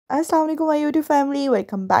Assalamu alaikum my YouTube family,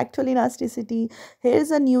 welcome back to Aleenasticity. Here's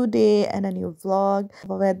a new day and a new vlog.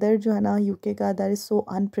 Weather जो है ना UK का, that is so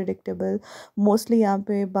unpredictable. Mostly यहाँ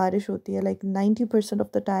पे बारिश होती है, like 90%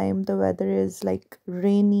 of the time the weather is like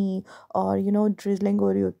rainy or drizzling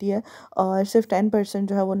हो रही होती है और सिर्फ 10%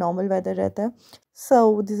 जो है वो normal weather रहता है.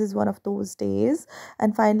 So this is one of those days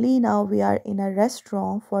and finally now we are in a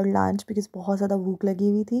restaurant for lunch because बहुत ज़्यादा भूख लगी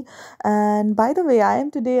हुई थी. And by the way, I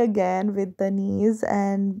am today again with Denise,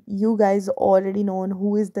 and you guys already know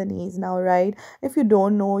who is Denise now, right? If you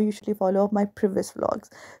don't know, you should follow up my previous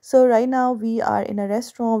vlogs. So right now we are in a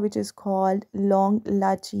restaurant which is called Long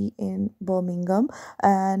Lachi in Birmingham,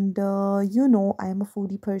 and I am a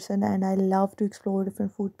foodie person and I love to explore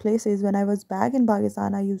different food places. When I was back in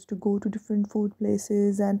Pakistan, I used to go to different food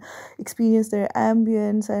places and experience their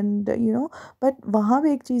ambience, and but वहाँ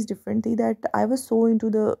पे एक चीज़ different थी that I was so into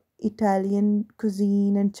the Italian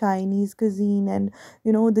cuisine and Chinese cuisine and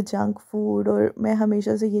the junk food, और मैं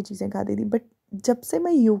हमेशा से ये चीज़ें खाती थी. बट जब से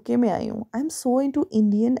मैं यूके में आई हूँ, I am so into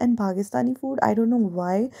Indian and Pakistani food. I don't know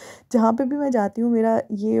why. जहाँ पे भी मैं जाती हूँ मेरा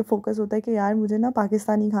ये फोकस होता है कि यार मुझे ना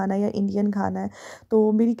पाकिस्तानी खाना है या इंडियन खाना है.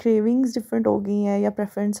 तो मेरी क्रेविंग्स डिफरेंट हो गई हैं या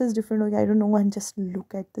प्रेफरेंसेस डिफरेंट हो गई. I don't know, and just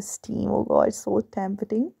look at this team, O God, so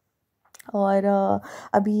tempting. और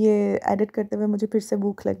अभी ये एडिट करते हुए मुझे फिर से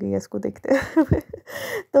भूख लग गई है इसको देखते हुए.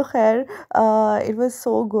 तो खैर, it was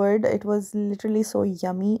so good, it was literally so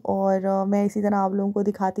yummy. और मैं इसी तरह आप लोगों को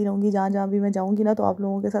दिखाती रहूँगी जहाँ जहाँ भी मैं जाऊँगी ना, तो आप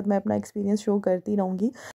लोगों के साथ मैं अपना एक्सपीरियंस शो करती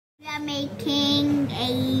रहूँगी. We are making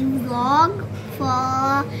a vlog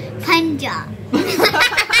for Khanja.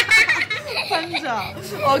 खंजा.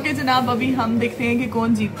 Okay जनाब, अभी हम देखते हैं कि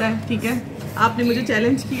कौन जीतता है. ठीक है, आपने मुझे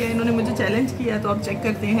चैलेंज किया है, इन्होंने मुझे चैलेंज किया है, तो अब चेक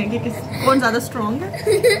करते हैं कि कौन ज़्यादा स्ट्रॉन्ग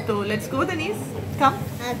है. तो let's go दनीस, come.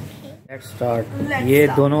 Let's start. ये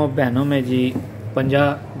दोनों बहनों में जी पंजा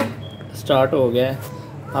स्टार्ट हो गया है.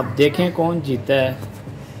 अब देखें कौन जीता है.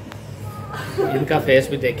 इनका फेस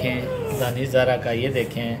भी देखें, दानिश ज़ारा का ये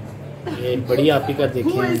देखें, ये बड़ी आपी का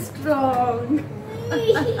देखें. स्ट्रॉन्ग.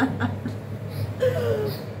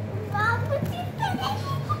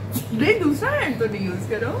 दूसरा हैंड तो नहीं यूज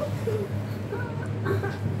करो.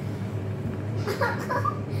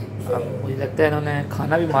 अब मुझे लगता है इन्होंने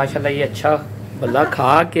खाना भी माशाल्लाह ये अच्छा भला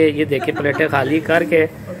खा के, ये देखे प्लेटें खाली करके,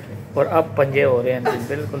 और अब पंजे हो रहे हैं.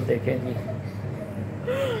 बिल्कुल देखें जी.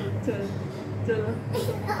 चलो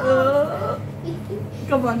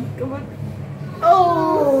come on.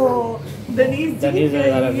 Oh, Denise.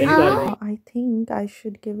 I think I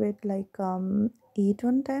should give it like 8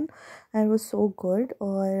 on 10. And it was so good,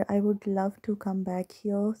 or I would love to come back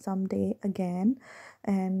here someday again.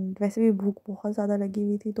 And वैसे भी भूख बहुत ज़्यादा लगी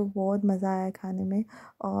हुई थी, तो बहुत मज़ा आया खाने में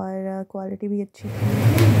और क्वालिटी भी अच्छी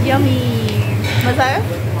थी. यमी. मज़ा आया?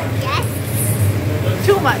 Yes.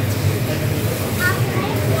 Too much.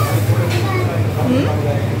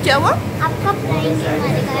 क्या हुआ? आपका price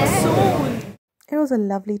Soon. It was a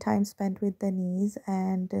lovely time spent with Denise,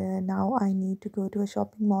 and now I need to go to a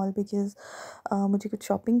shopping mall because मुझे कुछ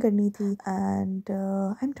shopping करनी थी, and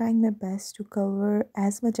I'm trying my best to cover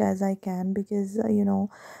as much as I can because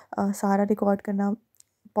सारा record करना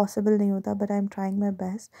possible नहीं होता, but I'm trying my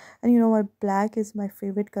best. And my black is my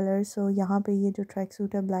favorite color, so यहाँ पे ये जो track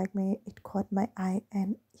suit है black में, it caught my eye,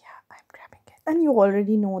 and yeah, I'm grabbing it. And you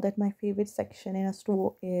already know that my favorite section in a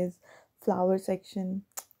store is flower section.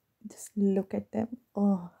 Just look at them.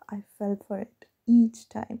 Oh, I fell for it each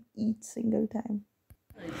time, each single time.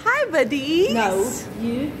 Hi, buddy. No,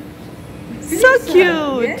 you. So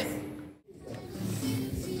cute. Yes.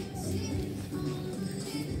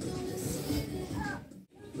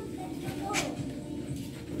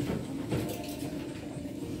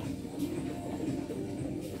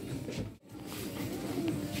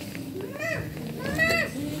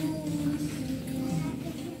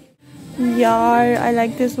 Yeah, I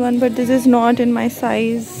like this one, but this is not in my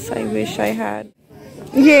size. I wish I had.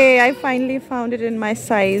 Yay, I finally found it in my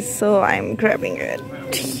size, so I'm grabbing it.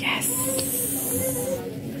 Yes.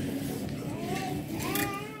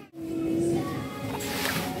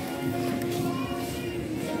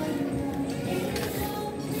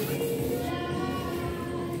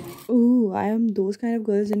 Ooh, I am those kind of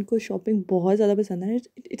girls जिनको shopping बहुत ज़्यादा पसंद है.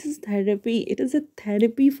 It is therapy. It is a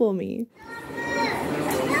therapy for me.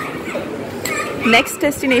 Next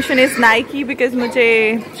destination is Nike because मुझे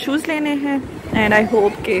shoes लेने हैं, and I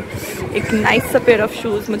hope कि एक nice pair of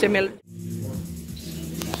shoes मुझे मिल.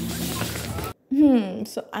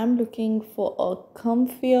 So I'm looking for a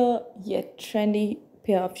comfier yet trendy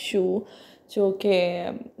pair of shoe. जो कि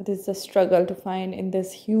this is a struggle to find in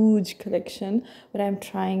this huge collection, but I'm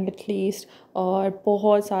trying at least. और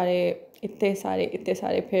बहुत सारे इतने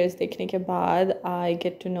सारे फेयर्स देखने के बाद आई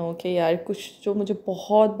गेट टू नो कि यार कुछ जो मुझे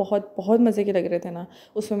बहुत बहुत बहुत मज़े के लग रहे थे ना,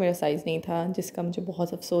 उसमें मेरा साइज़ नहीं था, जिसका मुझे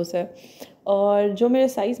बहुत अफसोस है। और जो मेरे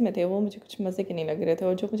साइज़ में थे वो मुझे कुछ मज़े के नहीं लग रहे थे,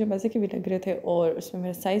 और जो मुझे मज़े के भी लग रहे थे और उसमें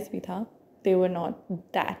मेरा साइज़ भी था, दे वर नॉट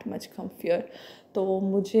दैट मच कम्फियर। तो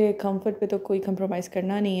मुझे कम्फर्ट पे तो कोई कंप्रोमाइज़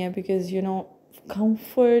करना नहीं है, because you know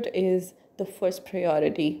comfort is the first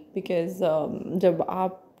priority. Because जब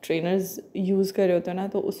आप ट्रेनर्स यूज़ कर रहे होते हैं ना,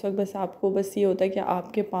 तो उस वक्त बस आपको बस ये होता है कि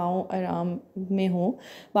आपके पाँव आराम में हो,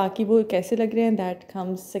 बाकी वो कैसे लग रहे हैं दैट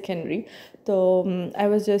कम्स सेकेंडरी। तो I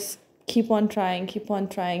was just keep on trying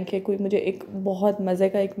कि कोई मुझे एक बहुत मज़े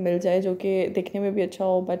का एक मिल जाए जो कि देखने में भी अच्छा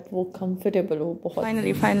हो बट वो कंफर्टेबल हो बहुत।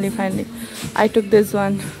 Finally I took this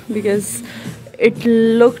one because it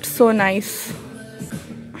looked so nice.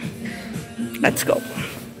 Let's go.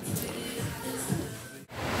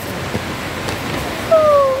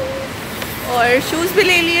 और शूज़ भी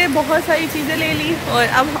ले लिए, बहुत सारी चीज़ें ले ली, और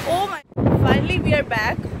अब oh my finally we are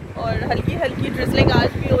back. और हल्की हल्की ड्रिजलिंग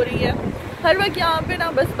आज भी हो रही है। हर वक्त यहाँ पे ना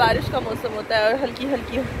बस बारिश का मौसम होता है और हल्की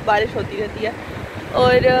हल्की बारिश होती रहती है।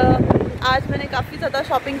 और आज मैंने काफ़ी ज़्यादा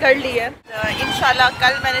शॉपिंग कर ली है। इंशाल्लाह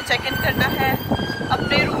कल मैंने चेक इन करना है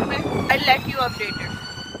अपने रूम में। I let you updated.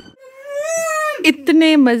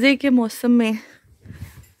 इतने मज़े के मौसम में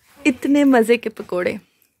इतने मज़े के पकोड़े,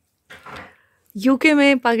 यूके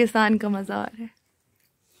में पाकिस्तान का मज़ा आ रहा है।